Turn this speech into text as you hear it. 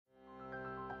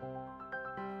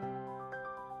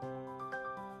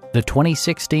The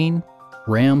 2016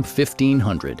 Ram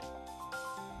 1500.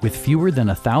 With fewer than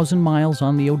 1,000 miles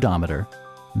on the odometer,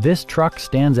 this truck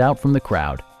stands out from the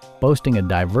crowd, boasting a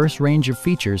diverse range of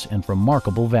features and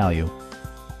remarkable value.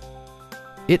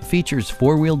 It features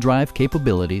four-wheel drive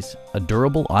capabilities, a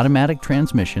durable automatic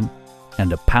transmission,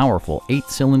 and a powerful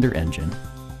 8-cylinder engine.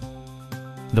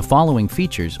 The following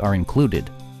features are included: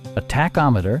 a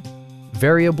tachometer,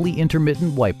 variably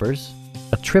intermittent wipers,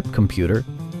 a trip computer,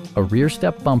 a rear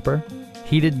step bumper,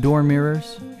 heated door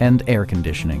mirrors, and air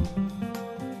conditioning.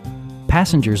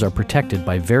 Passengers are protected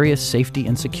by various safety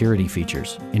and security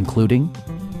features, including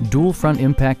dual front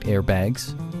impact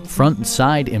airbags, front and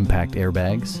side impact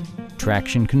airbags,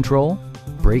 traction control,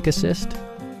 brake assist,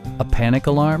 a panic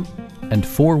alarm, and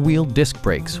four-wheel disc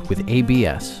brakes with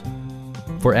ABS.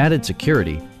 For added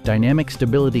security, dynamic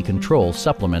stability control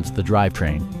supplements the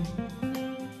drivetrain.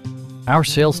 Our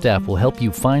sales staff will help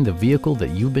you find the vehicle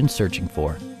that you've been searching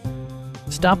for.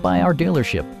 Stop by our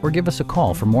dealership or give us a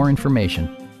call for more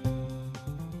information.